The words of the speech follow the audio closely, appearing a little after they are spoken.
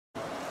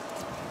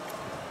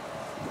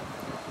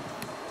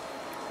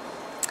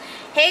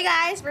Hey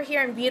guys, we're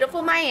here in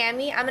beautiful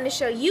Miami. I'm going to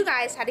show you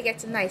guys how to get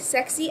some nice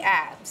sexy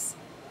abs.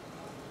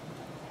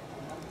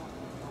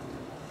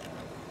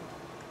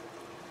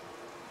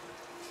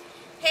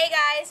 Hey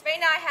guys, right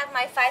now I have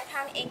my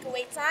 5-pound ankle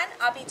weights on.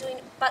 I'll be doing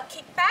butt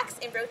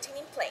kickbacks and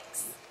rotating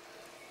planks.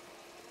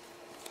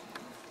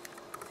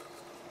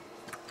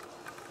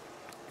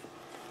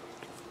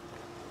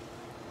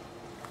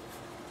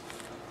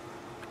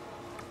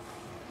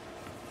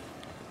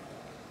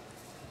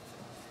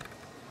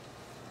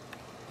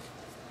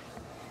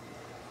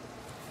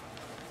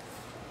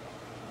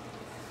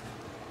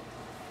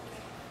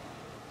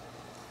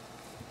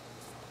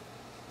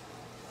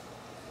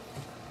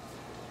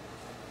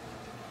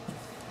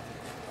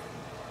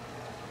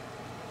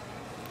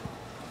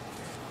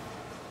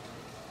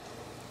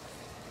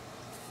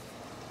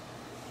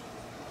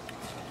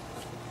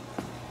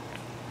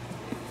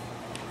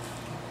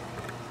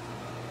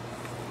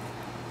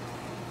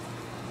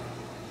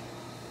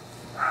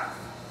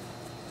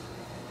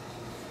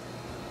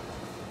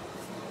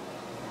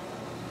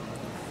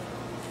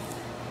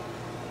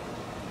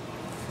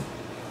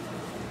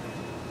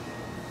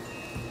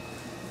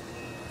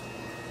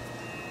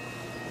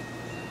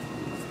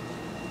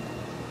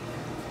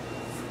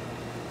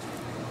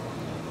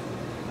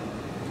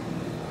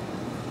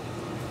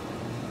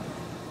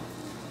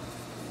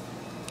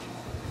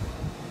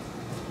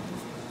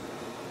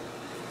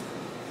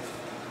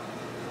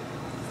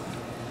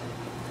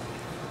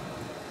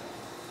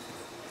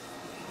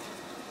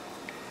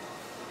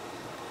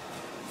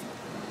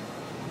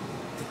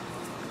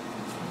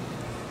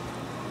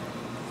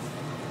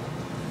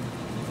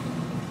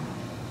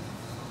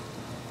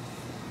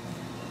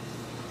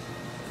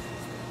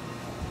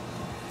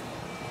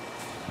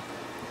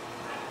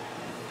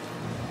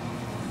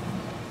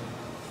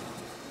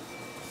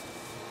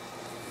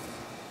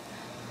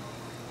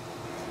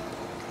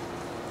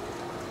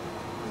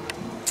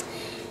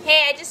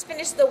 Hey, I just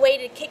finished the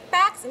weighted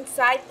kickbacks and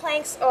side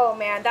planks. Oh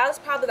man, that was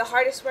probably the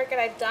hardest workout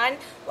I've done.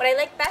 What I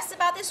like best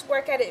about this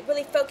workout, it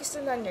really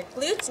focuses on your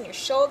glutes and your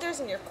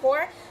shoulders and your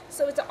core,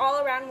 so it's an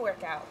all-around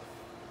workout.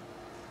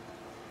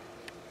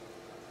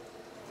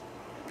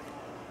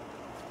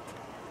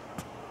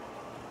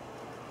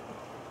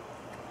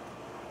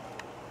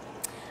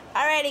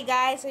 Alrighty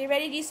guys, are you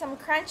ready to do some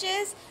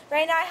crunches?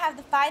 Right now I have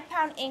the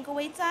 5-pound ankle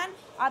weights on.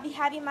 I'll be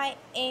having my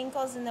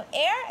ankles in the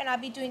air and I'll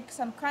be doing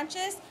some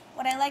crunches.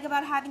 What I like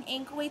about having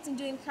ankle weights and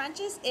doing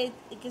crunches is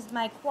it gives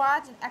my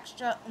quads an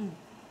extra oomph.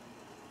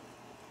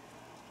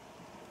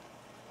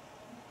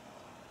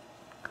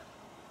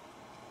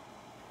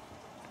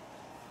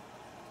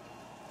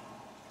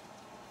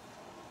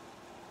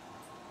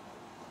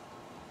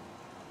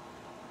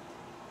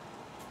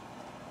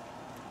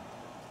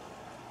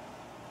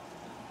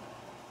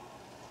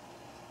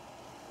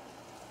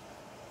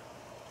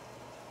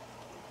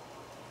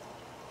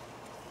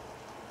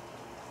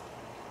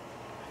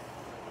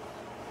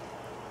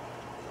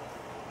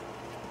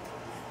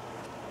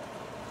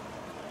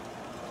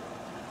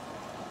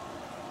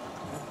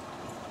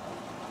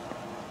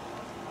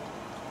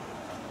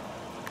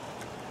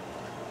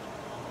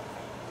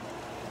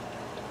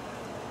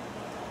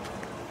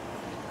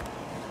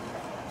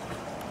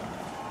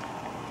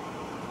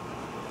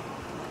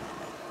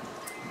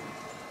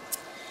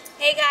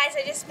 Hey guys,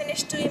 I just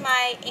finished doing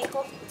my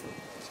ankle.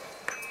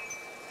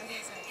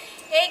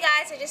 Hey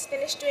guys, I just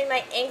finished doing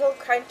my ankle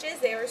crunches.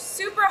 They were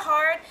super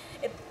hard.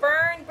 It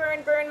burned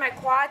my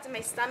quads and my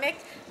stomach.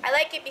 I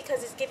like it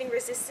because it's giving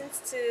resistance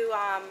to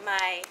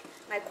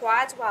my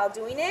quads while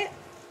doing it,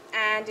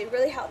 and it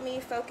really helped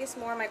me focus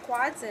more on my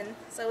quads, and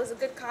so it was a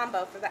good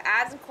combo for the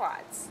abs and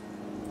quads.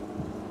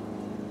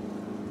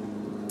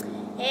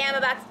 Hey, I'm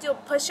about to do a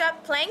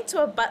push-up plank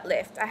to a butt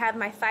lift. I have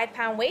my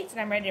 5-pound weights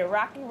and I'm ready to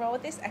rock and roll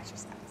with this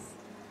exercise.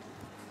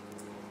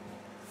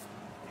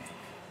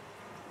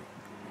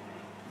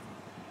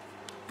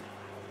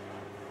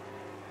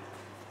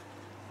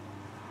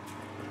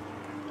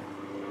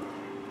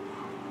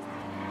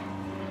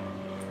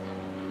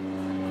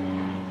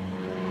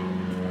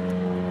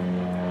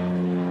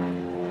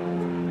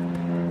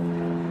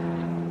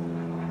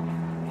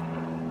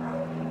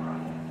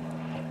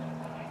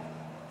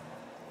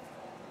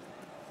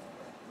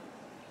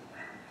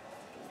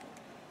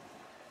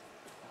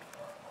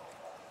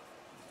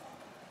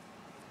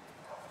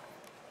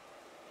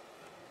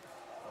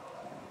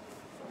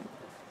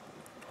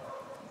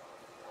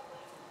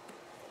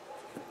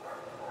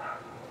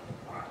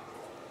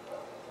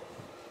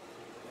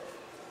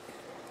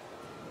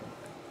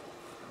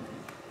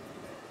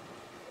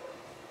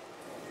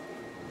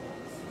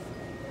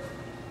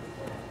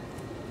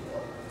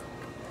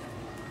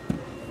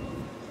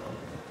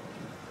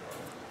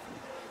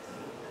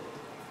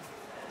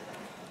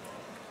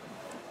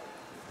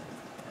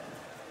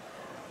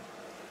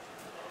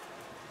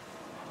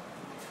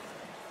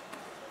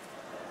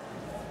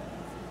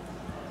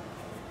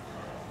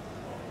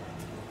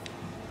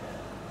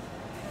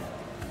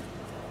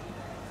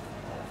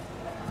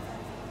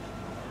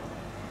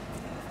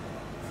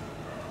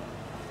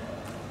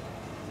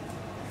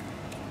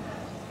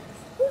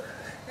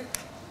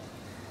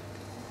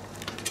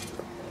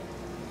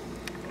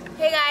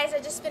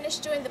 just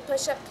finished doing the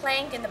push-up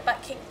plank and the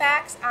butt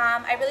kickbacks.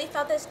 I really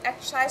felt this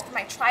exercise for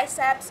my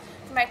triceps,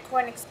 for my core,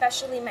 and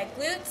especially my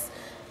glutes.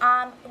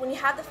 When you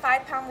have the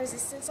 5-pound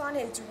resistance on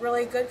it, it's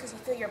really good because you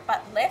feel your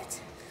butt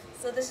lift.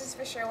 So this is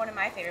for sure one of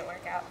my favorite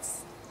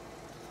workouts.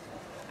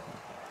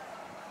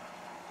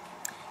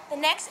 The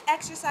next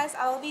exercise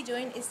I will be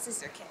doing is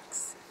scissor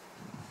kicks.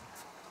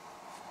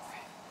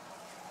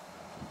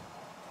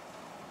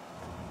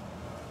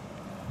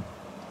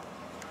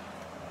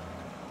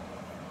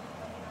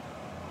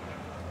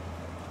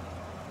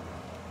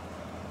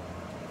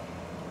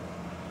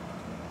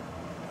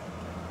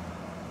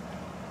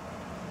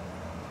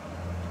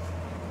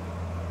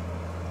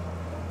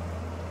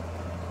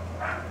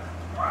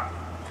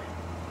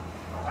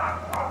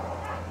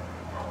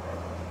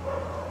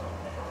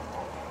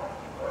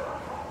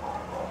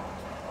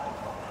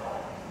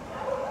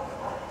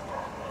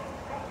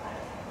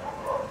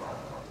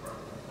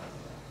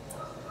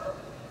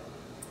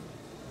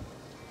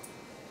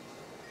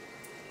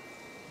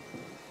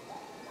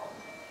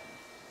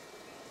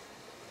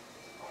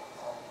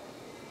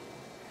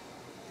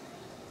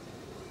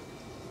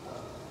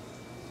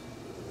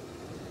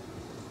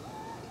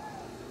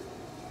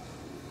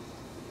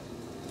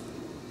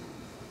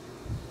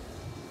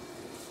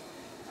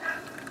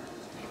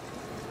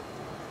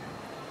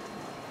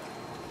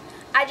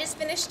 I just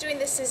finished doing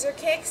the scissor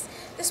kicks.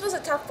 This was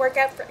a tough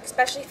workout,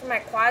 especially for my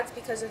quads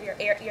because of your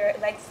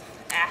legs.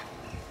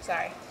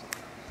 Sorry.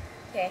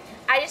 Okay,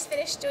 I just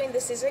finished doing the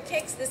scissor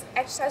kicks. This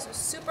exercise was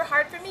super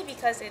hard for me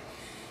because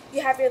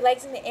you have your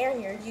legs in the air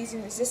and you're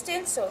using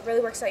resistance, so it really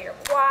works out your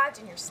quads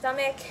and your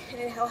stomach, and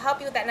it'll help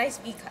you with that nice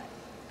V cut.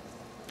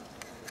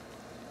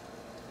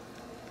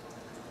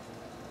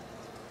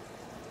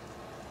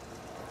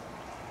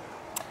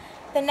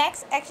 The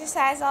next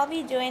exercise I'll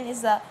be doing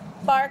is the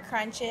bar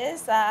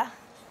crunches.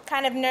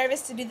 Kind of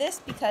nervous to do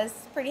this because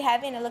it's pretty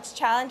heavy and it looks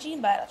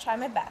challenging, but I'll try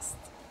my best.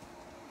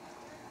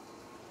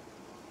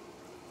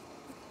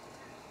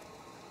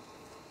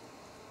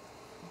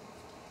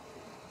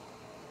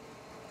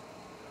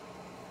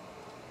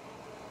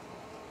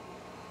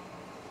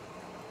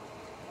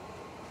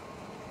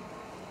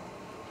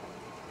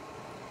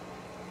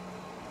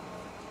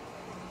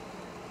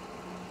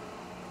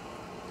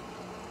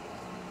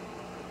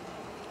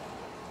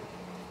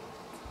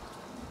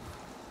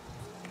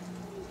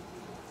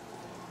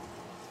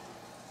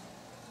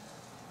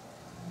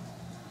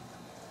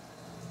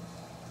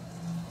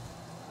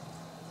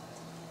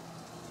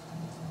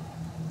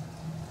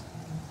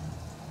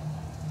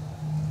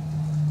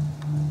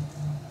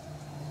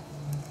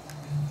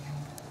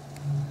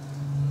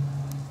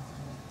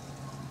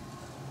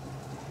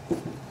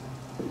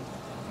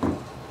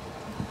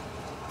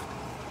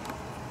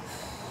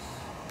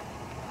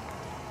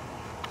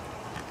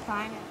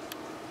 Fine.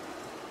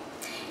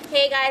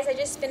 Hey guys, I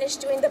just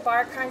finished doing the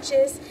bar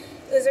crunches.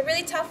 It was a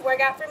really tough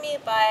workout for me,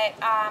 but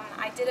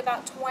I did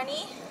about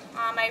 20.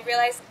 I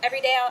realized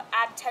every day I'll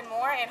add 10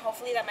 more, and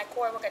hopefully that my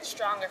core will get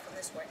stronger from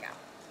this workout.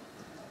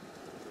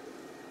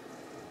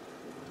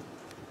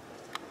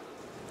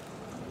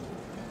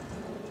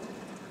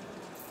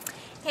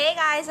 Hey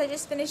guys, I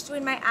just finished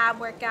doing my ab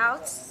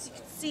workouts. As you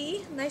can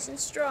see, nice and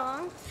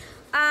strong.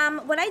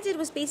 What I did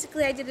was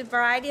basically I did a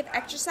variety of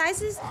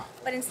exercises,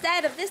 but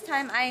instead of this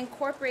time I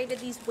incorporated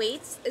these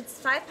weights. It's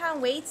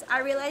 5-pound weights. I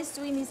realized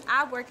doing these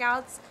ab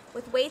workouts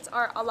with weights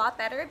are a lot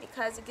better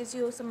because it gives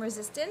you some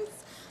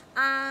resistance.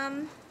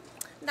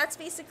 That's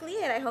basically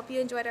it. I hope you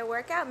enjoyed our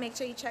workout. Make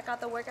sure you check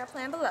out the workout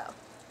plan below.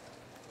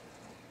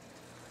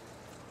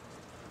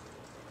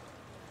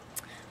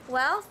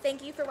 Well,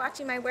 thank you for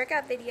watching my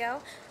workout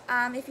video.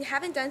 If you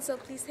haven't done so,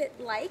 please hit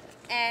like,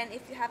 and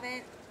if you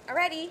haven't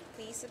already,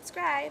 please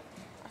subscribe.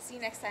 I'll see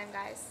you next time,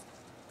 guys.